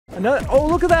Another, oh,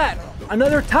 look at that.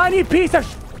 Another tiny piece of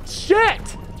shit.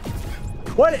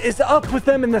 What is up with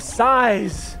them in the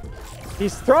size?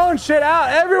 He's throwing shit out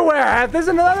everywhere. There's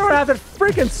another one. I have to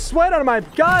freaking sweat out of my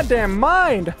goddamn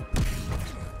mind.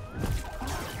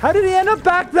 How did he end up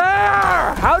back there?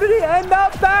 How did he end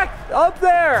up back up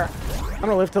there? I'm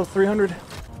gonna live till 300.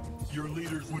 Your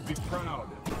leaders would be proud.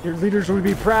 Your leaders would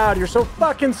be proud. You're so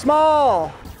fucking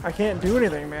small. I can't do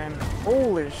anything, man.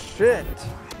 Holy shit.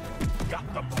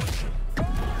 Got the motion.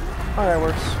 Oh, that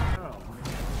works.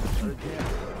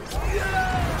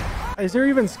 Is there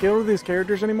even skill to these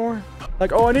characters anymore?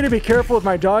 Like, oh, I need to be careful with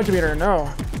my dodge meter.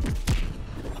 No.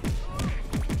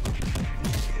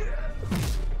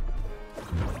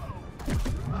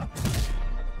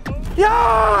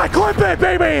 Yeah! Clip it,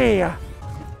 baby!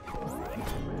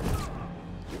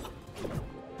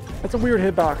 That's a weird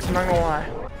hitbox, I'm not gonna lie.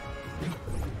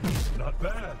 Not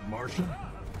bad, Martian.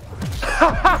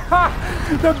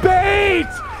 The bait!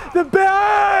 The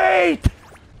bait!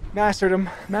 Mastered him,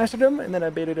 and then I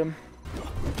baited him.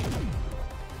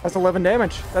 That's 11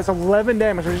 damage. That's 11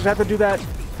 damage. We just have to do that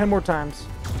 10 more times.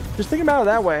 Just think about it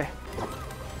that way.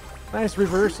 Nice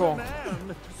reversal.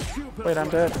 Wait, I'm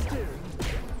dead.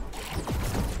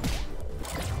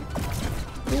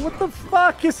 Dude, what the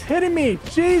fuck is hitting me?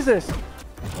 Jesus!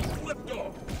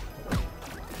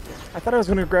 I thought I was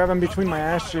gonna grab him between my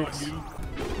ass cheeks.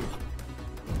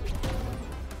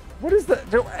 What is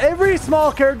that? Every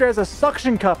small character has a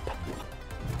suction cup.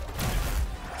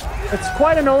 It's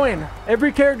quite annoying.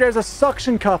 Every character has a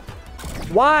suction cup.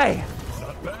 Why?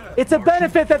 It's a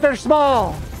benefit that they're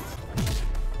small.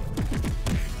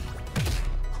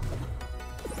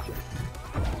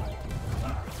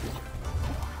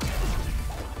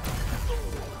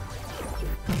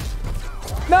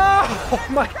 No! Oh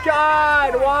my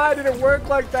god! Why did it work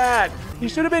like that? He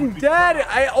should have been dead.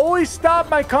 I always stop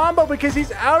my combo because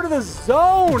he's out of the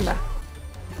zone.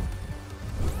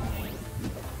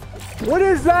 What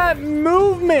is that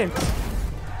movement?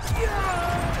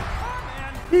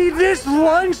 He just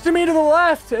lunged to me to the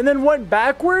left and then went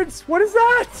backwards? What is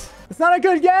that? It's not a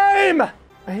good game. I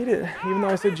hate it, even though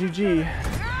I said GG.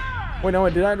 Wait, no,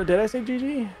 did I say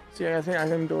GG? See, I think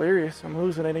I'm delirious. I'm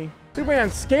hallucinating.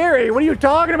 Superman's scary. What are you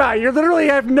talking about? You literally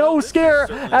have no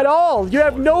scare at all. You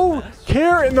have no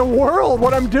care in the world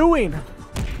what I'm doing.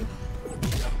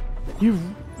 You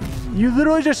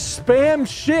literally just spam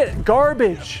shit,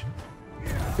 garbage.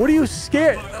 What are you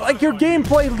scared? Like, your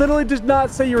gameplay literally does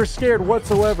not say you're scared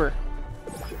whatsoever.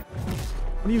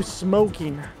 What are you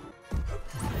smoking?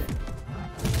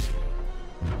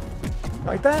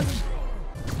 Like that?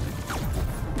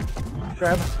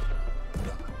 Grab.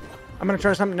 I'm gonna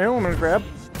try something new. I'm gonna grab.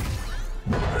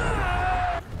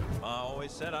 I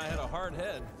always said I had a hard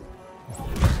head.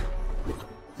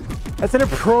 That's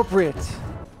inappropriate.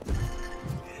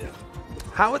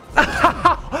 How it?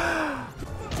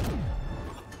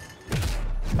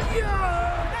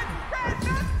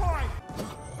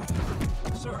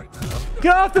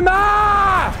 Get off the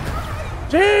map!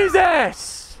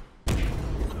 Jesus!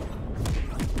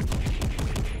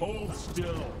 Hold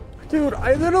still. Dude,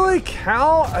 I literally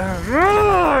count.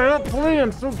 I'm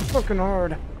playing so fucking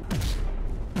hard.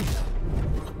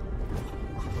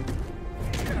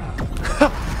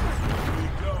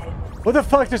 What the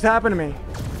fuck just happened to me?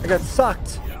 I got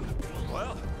sucked.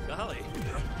 Well, golly,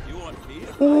 you want me?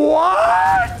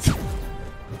 What?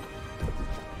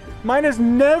 Mine has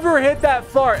never hit that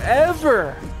far,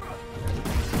 ever.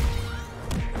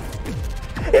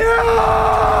 Yeah!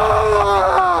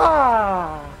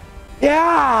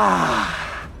 Yeah!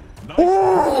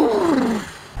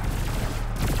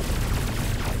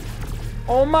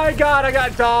 Oh my god, I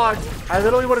got dogged. I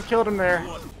literally would have killed him there.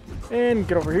 And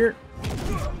get over here.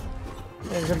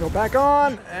 And he's gonna go back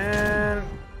on, and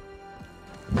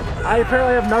I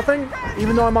apparently have nothing,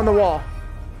 even though I'm on the wall.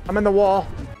 I'm in the wall.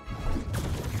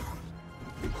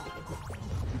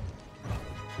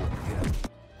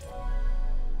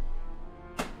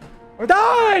 We're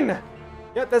done!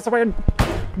 Yep, that's the win.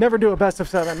 Never do a best of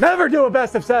 7. Never do a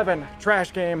best of 7.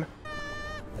 Trash game.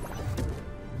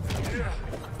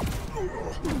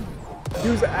 He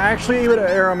was actually able to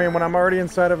arrow me when I'm already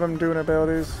inside of him doing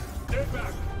abilities.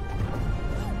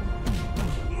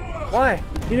 Why?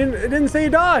 It didn't say he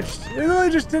dodged. It literally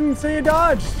just didn't say he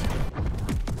dodged.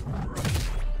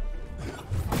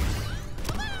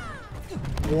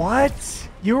 What?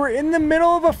 You were in the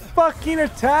middle of a fucking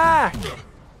attack.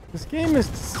 This game is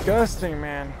disgusting,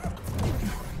 man.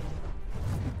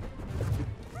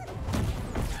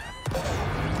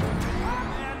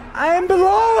 I am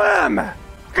below him!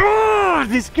 God,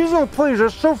 these Gizmo players are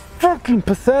so fucking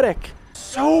pathetic.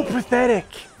 So pathetic.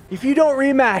 If you don't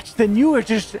rematch, then you are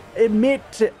just admit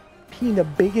to being the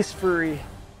biggest furry.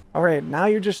 All right, now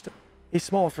you're just a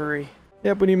small furry.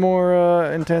 Yep, we need more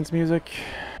intense music.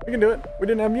 We can do it. We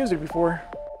didn't have music before.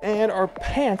 And our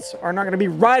pants are not going to be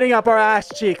riding up our ass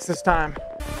cheeks this time.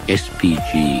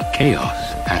 SPG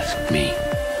Chaos asked me,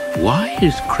 why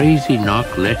is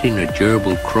CrazyNoc letting a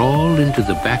gerbil crawl into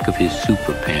the back of his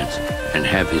super pants and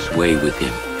have his way with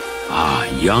him? Ah,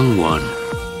 young one,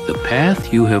 the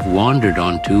path you have wandered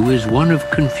onto is one of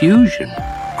confusion.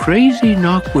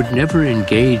 CrazyNoc would never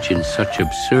engage in such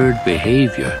absurd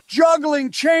behavior.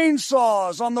 Juggling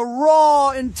chainsaws on the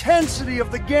raw intensity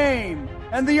of the game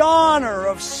and the honor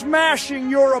of smashing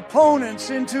your opponents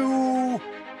into...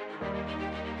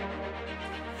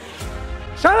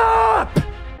 Shut up!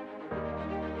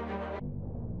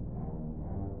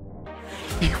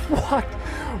 You walked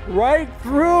right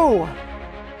through.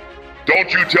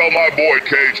 Don't you tell my boy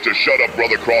Cage to shut up,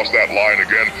 brother, cross that line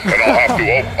again, and I'll have to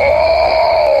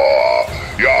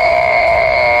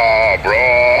yeah,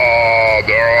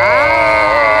 brother!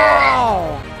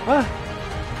 Ow! Huh?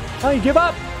 Oh, you give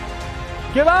up?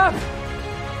 Give up?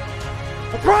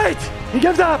 That's right! He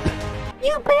gives up!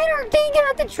 You better dig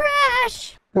out the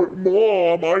trash! But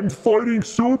Mom, I'm fighting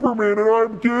Superman and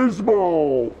I'm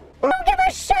Gizmo. I don't give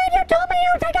a shit! You told me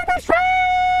you dig out the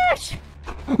trash!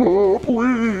 Oh,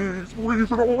 please,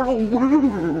 I don't want to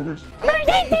lose. I'm gonna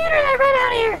take dinner and run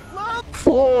out here!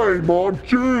 Fine, Mom,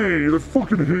 Jade, I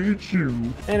fucking hate you.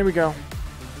 And here we go.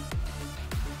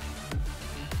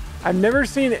 I've never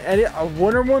seen a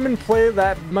Wonder Woman play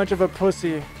that much of a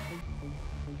pussy.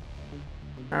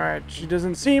 Alright, she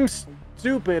doesn't seem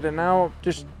stupid, and now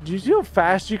just... Do you see how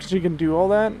fast she can do all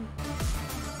that?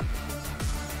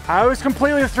 I was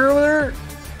completely through with her.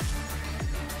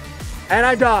 And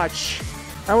I dodge.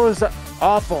 That was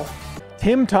awful.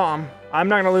 Tim Tom. I'm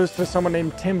not gonna lose to someone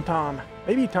named Tim Tom.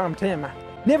 Maybe Tom Tim.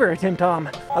 Never a Tim Tom.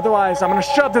 Otherwise, I'm gonna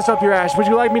shove this up your ass. Would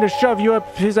you like me to shove you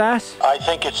up his ass? I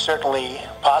think it's certainly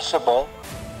possible.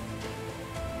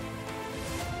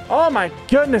 Oh my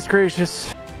goodness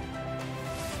gracious.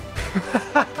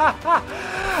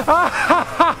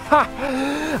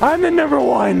 I'm the number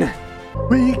one.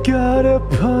 We gotta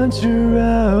punch her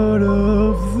out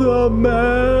of the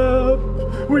map.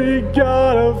 We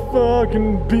gotta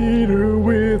fucking beat her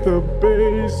with a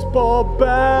baseball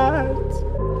bat.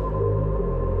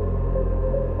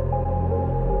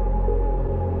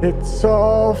 It's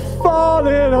all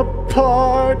falling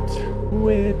apart.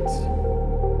 Wait.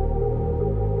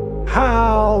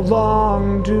 How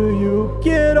long do you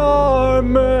get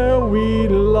armor we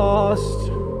lost?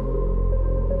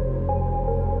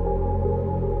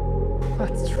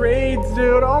 That's trades,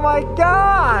 dude. Oh my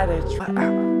god! I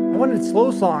wanted slow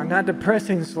song, not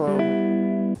depressing slow.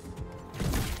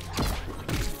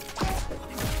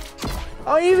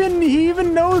 Oh, he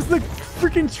even knows the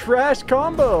freaking trash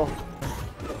combo.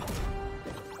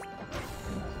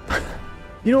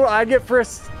 You know what I get for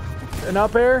an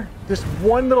up air? Just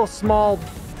one little small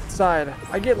side.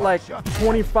 I get like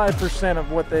 25%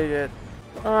 of what they get.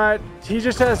 All right, he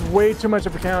just has way too much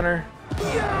of a counter.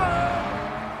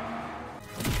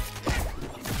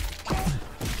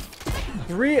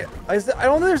 I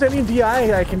don't think there's any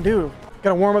DI I can do.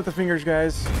 Gotta warm up the fingers,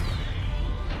 guys.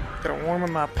 Gotta warm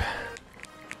them up.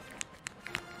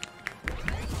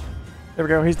 There we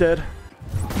go, he's dead.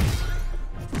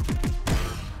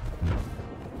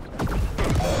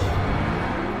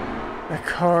 That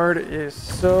card is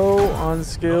so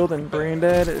unskilled and brain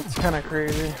dead, it's kind of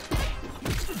crazy.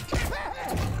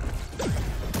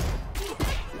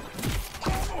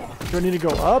 Do I need to go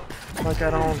up? Like, I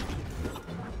don't...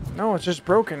 No, it's just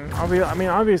broken. I mean,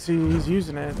 obviously he's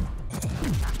using it.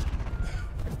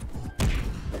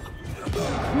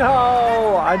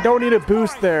 No! I don't need a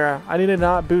boost there. I need to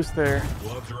not boost there.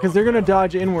 Because they're going to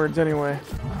dodge inwards anyway.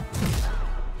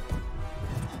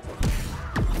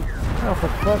 Oh, for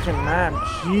fucking man,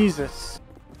 Jesus.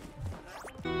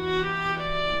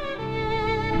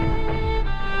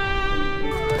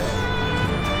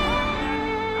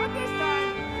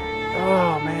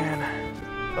 Oh man.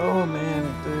 Oh man,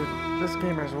 dude. This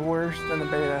game is worse than the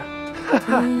beta.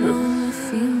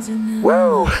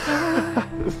 Woo!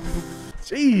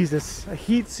 Jesus. A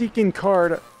heat-seeking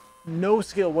card. No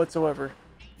skill whatsoever.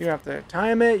 You don't have to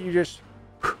time it, you just...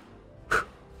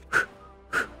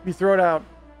 You throw it out.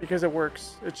 Because it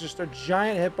works. It's just a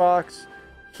giant hitbox.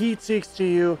 Heat seeks to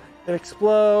you. It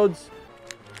explodes.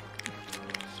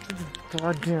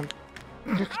 Goddamn.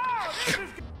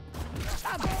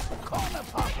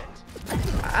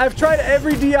 I've tried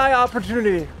every DI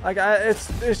opportunity. Like it's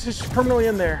just permanently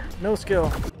in there. No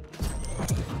skill.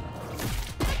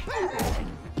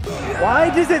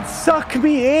 Why does it suck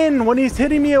me in when he's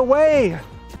hitting me away?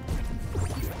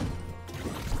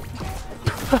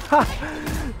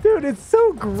 Dude, it's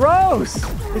so gross.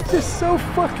 It's just so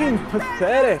fucking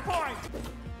pathetic.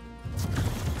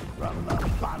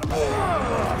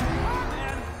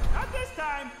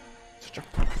 Such a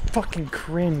fucking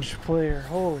cringe player.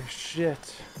 Holy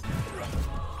shit.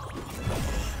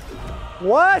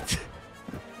 What?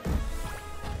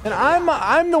 And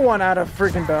I'm the one out of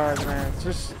freaking bounds, man. It's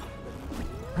just,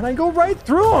 and I go right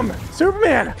through him.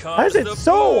 Superman, why is it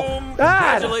so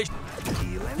bad?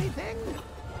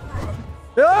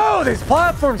 Oh, these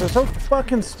platforms are so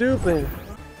fucking stupid.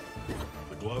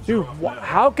 Dude,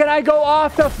 how can I go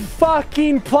off the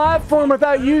fucking platform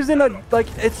without using a, like,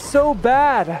 it's so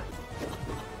bad.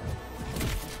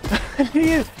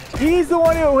 He's the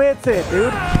one who hits it,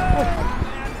 dude.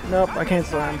 Nope, I can't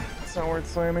slam. It's not worth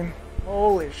slamming.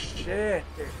 Holy shit,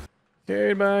 dude.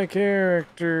 Carried by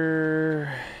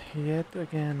character yet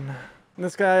again. And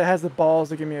this guy has the balls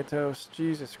to give me a toast.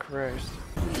 Jesus Christ.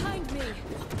 Behind me.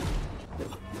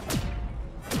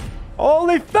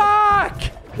 Holy fuck!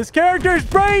 This character is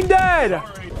brain dead!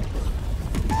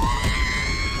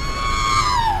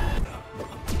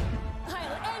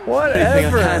 Whatever. The only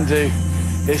thing I can do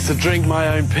is to drink my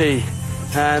own pee.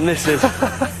 And this is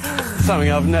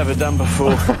something I've never done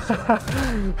before.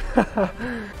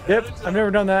 Yep, I've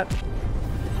never done that.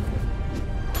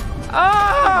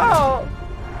 Oh!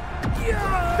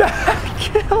 That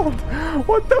killed!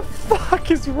 What the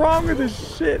fuck is wrong with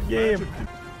this shit game?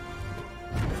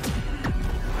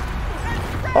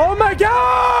 Oh my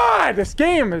god! This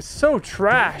game is so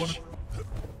trash.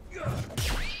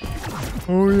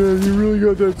 Oh yeah, you really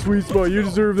got that sweet spot. You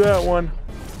deserve that one.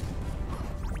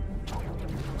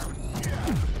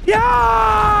 Yeah!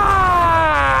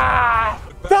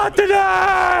 Not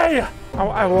today!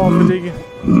 I love fatigue.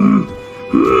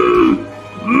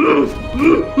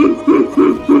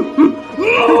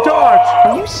 You dodge!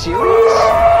 Are you serious?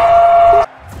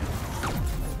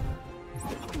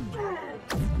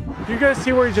 You guys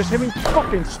see where he's just hitting?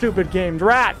 Fucking stupid game.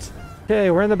 Rat! Okay,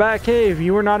 we're in the back cave.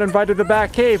 You were not invited to the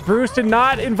back cave. Bruce did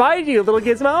not invite you, little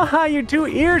gizmo. Oh, your two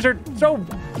ears are so...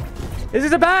 This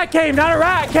is a bat cave, not a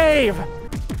rat cave!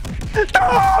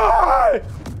 Ah!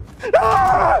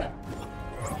 Ah!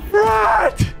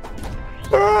 Rat!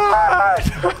 Rat!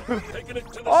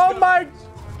 Oh my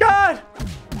god!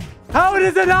 How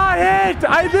does it not hit?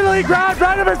 I literally grabbed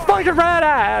right of his fucking red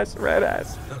ass. Red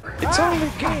ass. It's only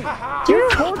a game. You're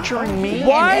torturing me.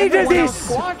 Why and does everyone he? else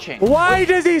watching. Why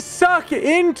does he suck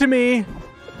into me?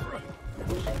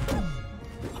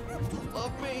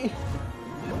 Love me.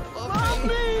 Love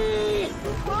me.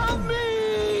 Love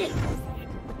me.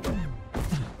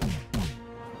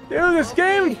 Dude, this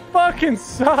game fucking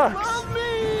sucks. Love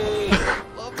me.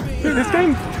 Love me. Dude, this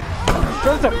game.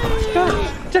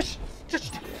 Just.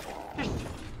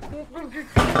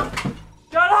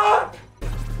 Shut up!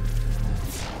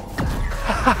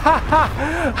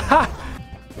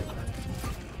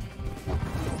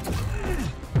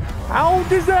 How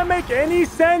does that make any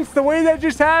sense the way that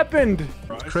just happened?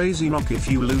 CrazyNoc, if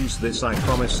you lose this, I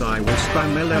promise I will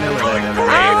spam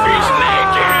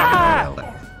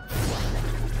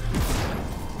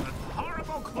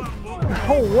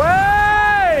No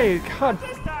way! God,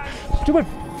 stupid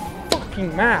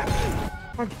fucking map.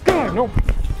 Oh god, no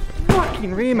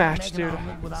fucking rematch, dude.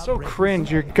 So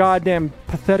cringe, you goddamn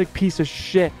pathetic piece of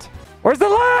shit. Where's the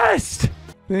list?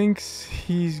 Thinks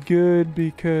he's good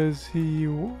because he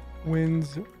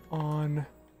wins on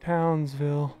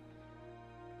Townsville.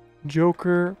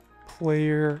 Joker,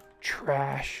 player,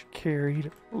 trash,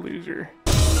 carried, loser.